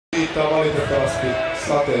Viittaa valitettavasti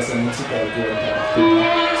sateeseen, mutta sitä ei tule tapahtumaan.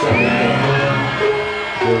 Se on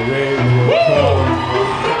The rain will come.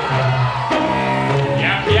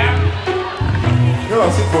 Jep.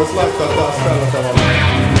 Joo, sit vois laittaa taas tällä tavalla.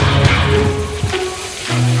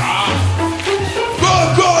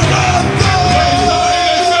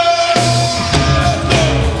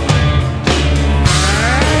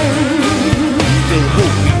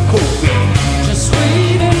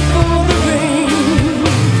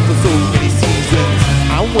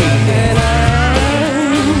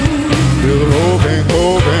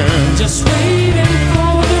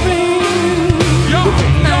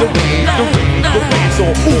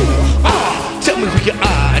 Tell me who you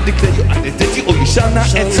are, declare your identity or you shall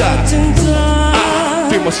not enter.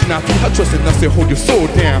 Feel must not be hard, trust enough to hold your soul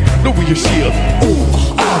down. Lower your shield.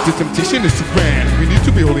 The temptation is too grand. We need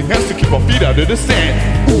to be holding hands to keep our feet out of the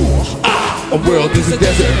sand. A world is a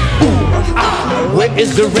desert. Where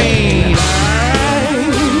is the rain?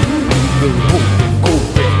 The hope go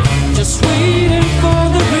rain. Just waiting for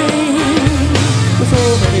the rain. For so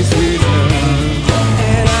many seasons.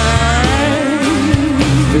 And I'm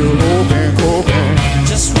still hoping.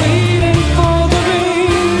 just waiting for the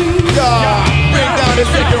rain. Yeah, bring down the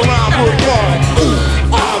second round, boy.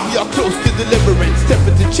 We are close to deliverance. Step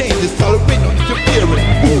into changes, tolerate no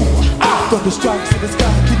interference. Thunder strikes in the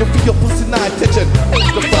sky, can you feel your pulse and attention?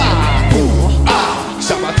 It's the fire.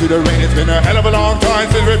 Shout out to the rain, it's been a hell of a long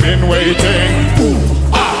time since we've been waiting.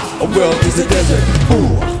 A world is a desert.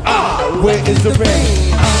 Where is the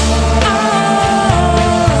rain?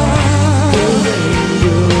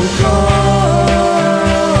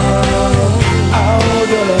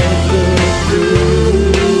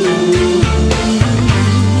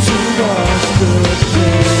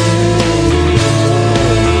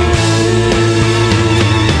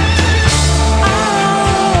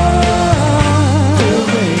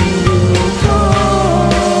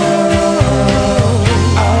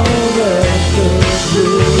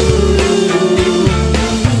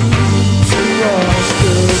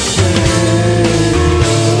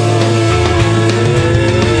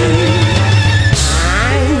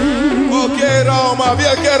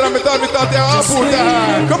 Vielä kerran me tarvitaan teidän apua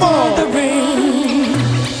tähän. Come on!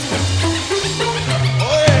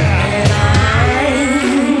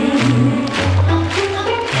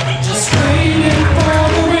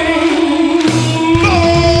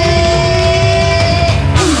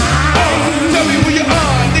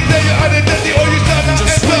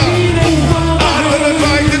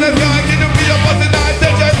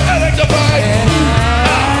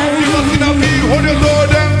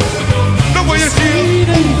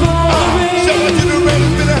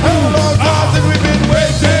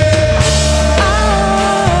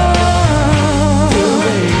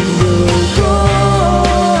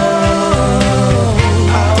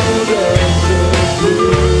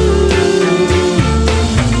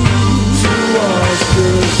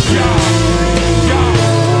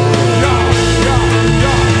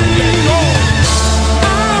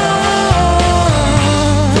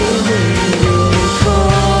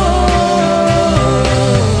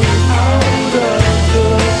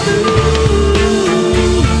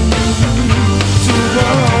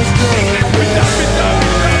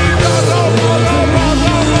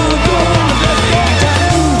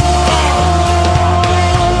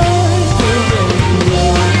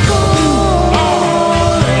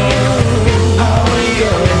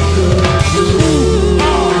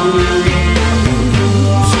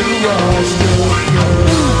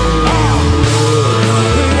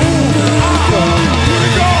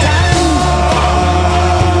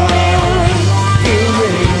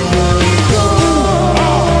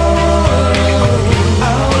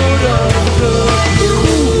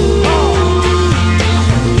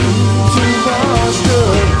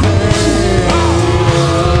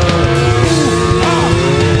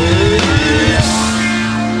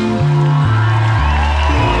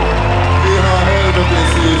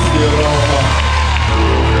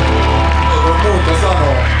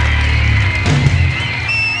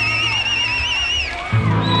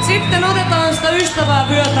 Sitten otetaan sitä ystävää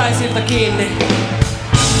vyötäisiltä kiinni.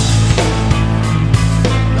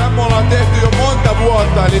 Tämä me ollaan tehty jo monta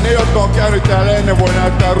vuotta, eli ne, jotka on käynyt täällä ennen, voi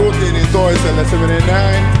näyttää rutiinin toiselle. Se menee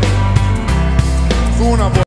näin. Suunnan